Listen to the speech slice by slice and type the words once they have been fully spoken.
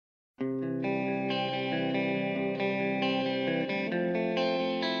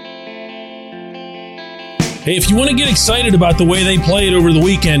Hey, if you want to get excited about the way they played over the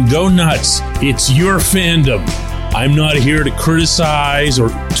weekend, go nuts. It's your fandom. I'm not here to criticize or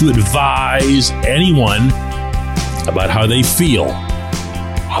to advise anyone about how they feel.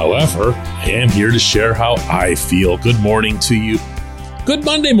 However, I am here to share how I feel. Good morning to you. Good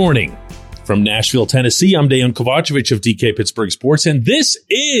Monday morning from Nashville, Tennessee. I'm Dejan Kovacevic of DK Pittsburgh Sports, and this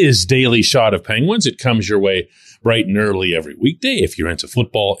is Daily Shot of Penguins. It comes your way bright and early every weekday if you're into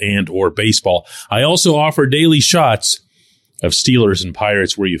football and or baseball. I also offer daily shots of Steelers and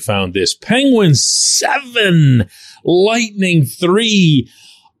Pirates where you found this. Penguins 7, Lightning 3.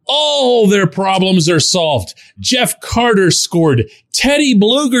 All their problems are solved. Jeff Carter scored. Teddy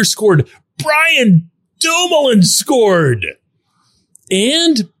Blueger scored. Brian Dumoulin scored.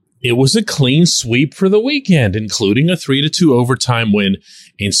 And it was a clean sweep for the weekend, including a 3-2 overtime win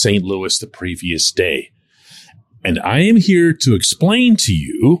in St. Louis the previous day. And I am here to explain to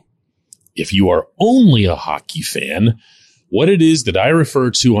you, if you are only a hockey fan, what it is that I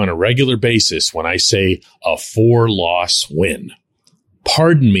refer to on a regular basis when I say a 4-loss win.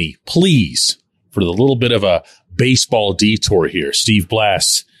 Pardon me, please, for the little bit of a baseball detour here. Steve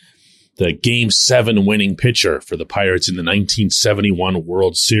Blass, the Game 7 winning pitcher for the Pirates in the 1971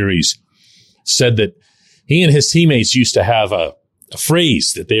 World Series, said that he and his teammates used to have a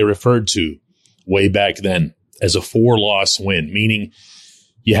phrase that they referred to way back then as a 4-loss win, meaning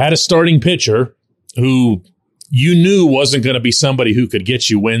you had a starting pitcher who you knew wasn't going to be somebody who could get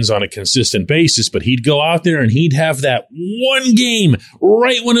you wins on a consistent basis, but he'd go out there and he'd have that one game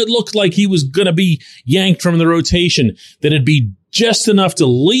right when it looked like he was going to be yanked from the rotation that'd be just enough to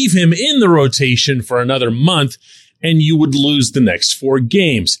leave him in the rotation for another month, and you would lose the next 4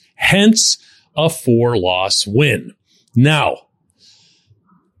 games. Hence, a 4-loss win. Now,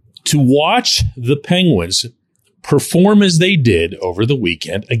 to watch the Penguins perform as they did over the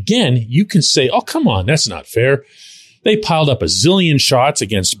weekend, again, you can say, oh, come on, that's not fair. They piled up a zillion shots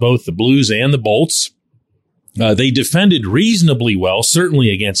against both the Blues and the Bolts. They defended reasonably well, certainly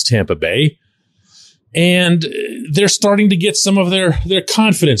against Tampa Bay. And they're starting to get some of their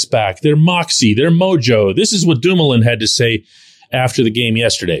confidence back, their moxie, their mojo. This is what Dumoulin had to say after the game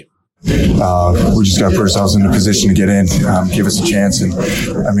yesterday. We just got to put ourselves in a position to get in, give us a chance. And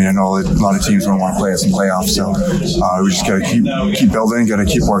I know a lot of teams don't want to play us in playoffs, so we just got to keep building, got to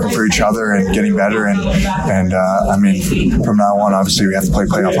keep working for each other and getting better. And from now on, obviously we have to play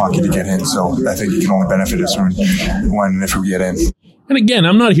playoff hockey to get in. So I think it can only benefit us when and if we get in. And again,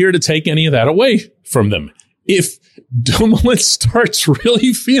 I'm not here to take any of that away from them. If Dumoulin starts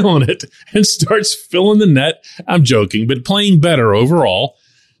really feeling it and starts filling the net, I'm joking, but playing better overall,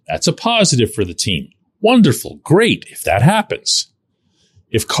 that's a positive for the team. Wonderful. Great if that happens.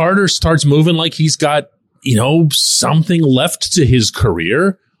 If Carter starts moving like he's got, something left to his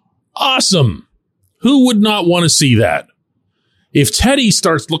career, awesome. Who would not want to see that? If Teddy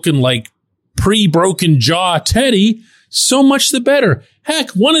starts looking like pre-broken jaw Teddy, so much the better. Heck,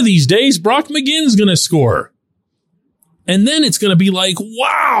 one of these days, Brock McGinn's going to score. And then it's going to be like,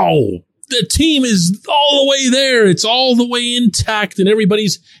 wow, the team is all the way there. It's all the way intact and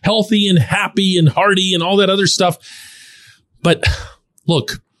everybody's healthy and happy and hearty and all that other stuff. But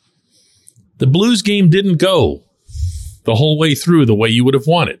look, the Blues game didn't go the whole way through the way you would have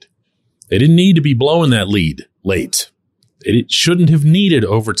wanted. They didn't need to be blowing that lead late. It shouldn't have needed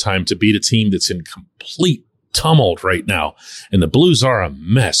overtime to beat a team that's in complete tumult right now. And the Blues are a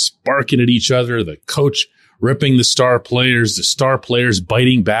mess, barking at each other, the coach ripping the star players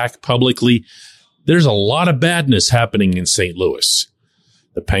biting back publicly. There's a lot of badness happening in St. Louis.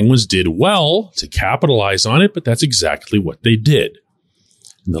 The Penguins did well to capitalize on it, but that's exactly what they did.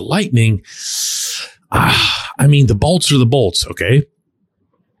 And the Lightning, the Bolts are the Bolts, okay?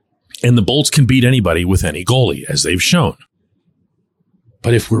 And the Bolts can beat anybody with any goalie, as they've shown.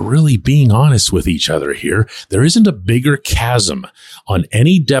 But if we're really being honest with each other here, there isn't a bigger chasm on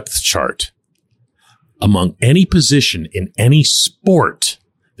any depth chart among any position in any sport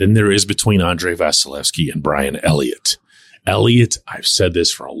than there is between Andrei Vasilevskiy and Brian Elliott. Elliott, I've said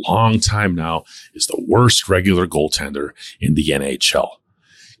this for a long time now, is the worst regular goaltender in the NHL.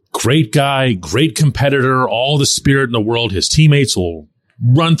 Great guy, great competitor, all the spirit in the world. His teammates will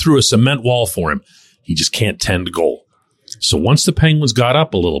run through a cement wall for him. He just can't tend goal. So once the Penguins got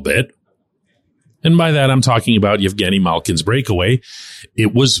up a little bit, and by that I'm talking about Evgeny Malkin's breakaway,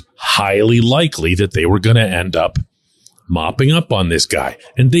 it was highly likely that they were going to end up mopping up on this guy.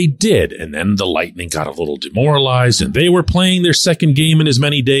 And they did. And then the Lightning got a little demoralized, and they were playing their second game in as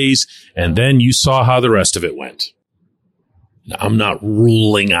many days. And then you saw how the rest of it went. I'm not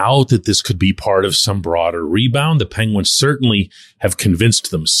ruling out that this could be part of some broader rebound. The Penguins certainly have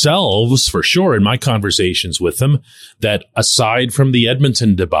convinced themselves, for sure, in my conversations with them, that aside from the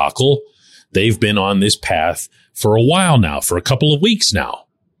Edmonton debacle, they've been on this path for a while now, for a couple of weeks now.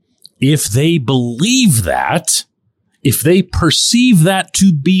 If they believe that, if they perceive that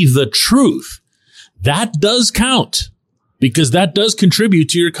to be the truth, that does count, because that does contribute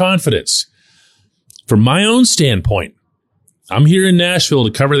to your confidence. From my own standpoint, I'm here in Nashville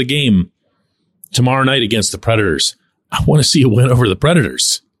to cover the game tomorrow night against the Predators. I want to see a win over the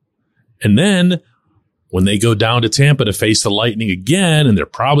Predators. And then when they go down to Tampa to face the Lightning again, and they're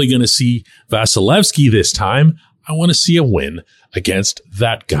probably going to see Vasilevsky this time, I want to see a win against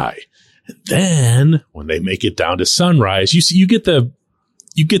that guy. And then when they make it down to Sunrise, you get the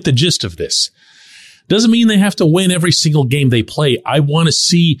gist of this. Doesn't mean they have to win every single game they play. I want to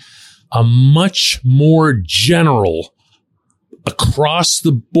see a much more general, across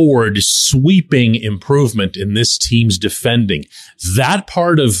the board, sweeping improvement in this team's defending. That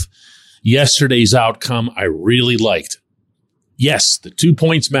part of yesterday's outcome I really liked. Yes, the 2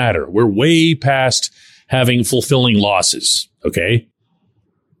 points matter. We're way past having fulfilling losses, okay?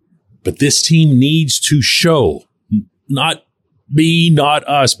 But this team needs to show, not me, not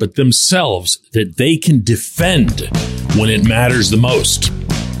us, but themselves, that they can defend when it matters the most.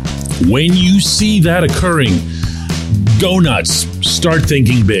 When you see that occurring, go nuts. Start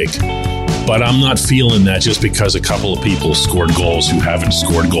thinking big. But I'm not feeling that just because a couple of people scored goals who haven't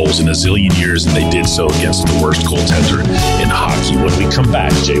scored goals in a zillion years, and they did so against the worst goaltender in hockey. When we come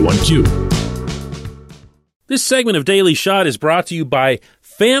back, J1Q. This segment of Daily Shot is brought to you by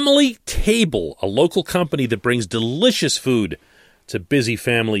Family Table, a local company that brings delicious food to busy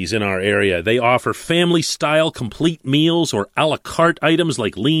families in our area. They offer family-style complete meals or a la carte items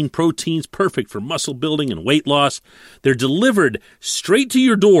like lean proteins, perfect for muscle building and weight loss. They're delivered straight to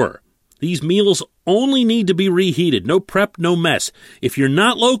your door. These meals only need to be reheated. No prep, no mess. If you're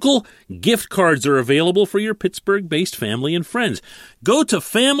not local, gift cards are available for your Pittsburgh-based family and friends. Go to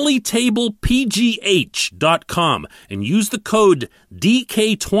FamilyTablePGH.com and use the code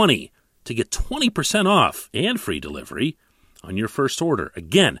DK20 to get 20% off and free delivery on your first order.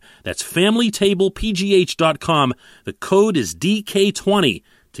 Again, that's FamilyTablePGH.com. The code is DK20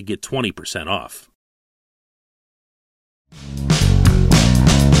 to get 20% off.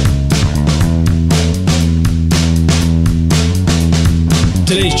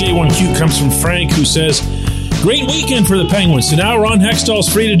 Today's J1Q comes from Frank, who says, great weekend for the Penguins. So now Ron Hextall's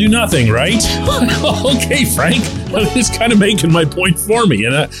free to do nothing, right? Okay, Frank. It's kind of making my point for me.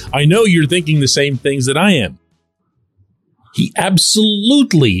 And I know you're thinking the same things that I am. He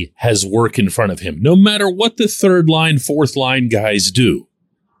absolutely has work in front of him, no matter what the third line, fourth line guys do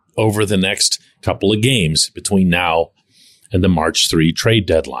over the next couple of games between now and the March 3 trade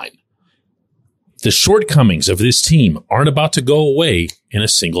deadline. The shortcomings of this team aren't about to go away in a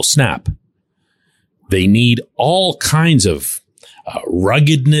single snap. They need all kinds of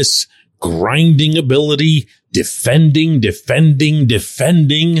ruggedness, grinding ability, defending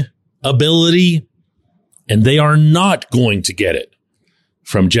ability, and they are not going to get it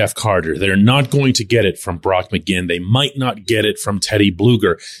from Jeff Carter. They're not going to get it from Brock McGinn. They might not get it from Teddy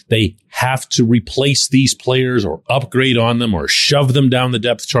Bluger. They have to replace these players or upgrade on them or shove them down the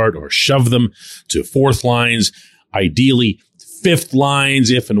depth chart or shove them to fourth lines, ideally fifth lines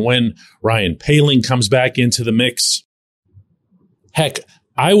if and when Ryan Poehling comes back into the mix. Heck,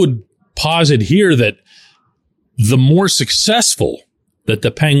 I would posit here that the more successful that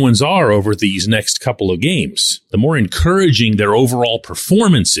the Penguins are over these next couple of games, the more encouraging their overall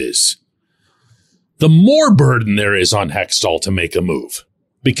performance is, the more burden there is on Hextall to make a move,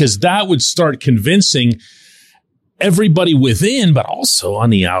 because that would start convincing everybody within, but also on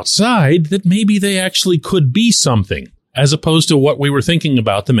the outside, that maybe they actually could be something, as opposed to what we were thinking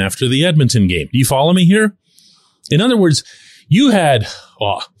about them after the Edmonton game. Do you follow me here? In other words,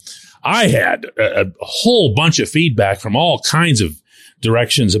 I had a whole bunch of feedback from all kinds of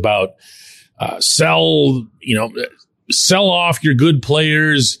directions about sell off your good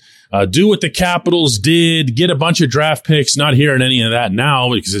players, do what the Capitals did, get a bunch of draft picks. Not hearing any of that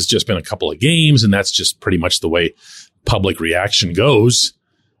now because it's just been a couple of games, and that's just pretty much the way public reaction goes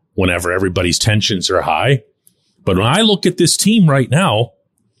whenever everybody's tensions are high. But when I look at this team right now,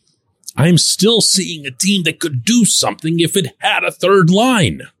 I'm still seeing a team that could do something if it had a third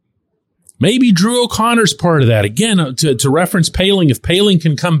line. Maybe Drew O'Connor's part of that. Again, to reference Poehling, if Poehling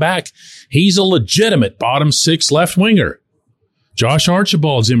can come back, he's a legitimate bottom six left winger. Josh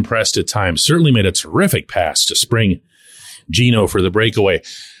Archibald's impressed at times, certainly made a terrific pass to spring Gino for the breakaway.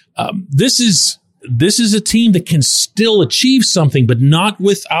 This is this is a team that can still achieve something, but not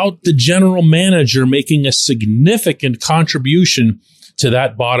without the general manager making a significant contribution to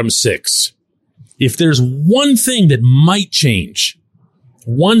that bottom six. If there's one thing that might change,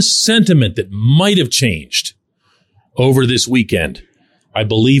 one sentiment that might have changed over this weekend, I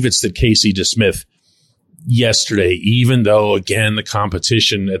believe it's that Casey DeSmith yesterday, even though, again, the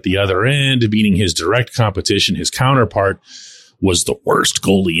competition at the other end, meaning his direct competition, his counterpart, was the worst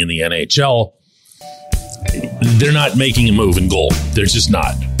goalie in the NHL, they're not making a move in goal. They're just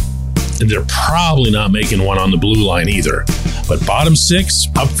not. And they're probably not making one on the blue line either. But bottom six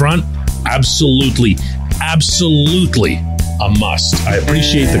up front, absolutely a must. I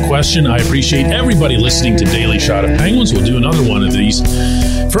appreciate the question. I appreciate everybody listening to Daily Shot of Penguins. We'll do another one of these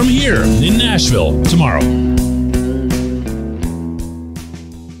from here in Nashville tomorrow.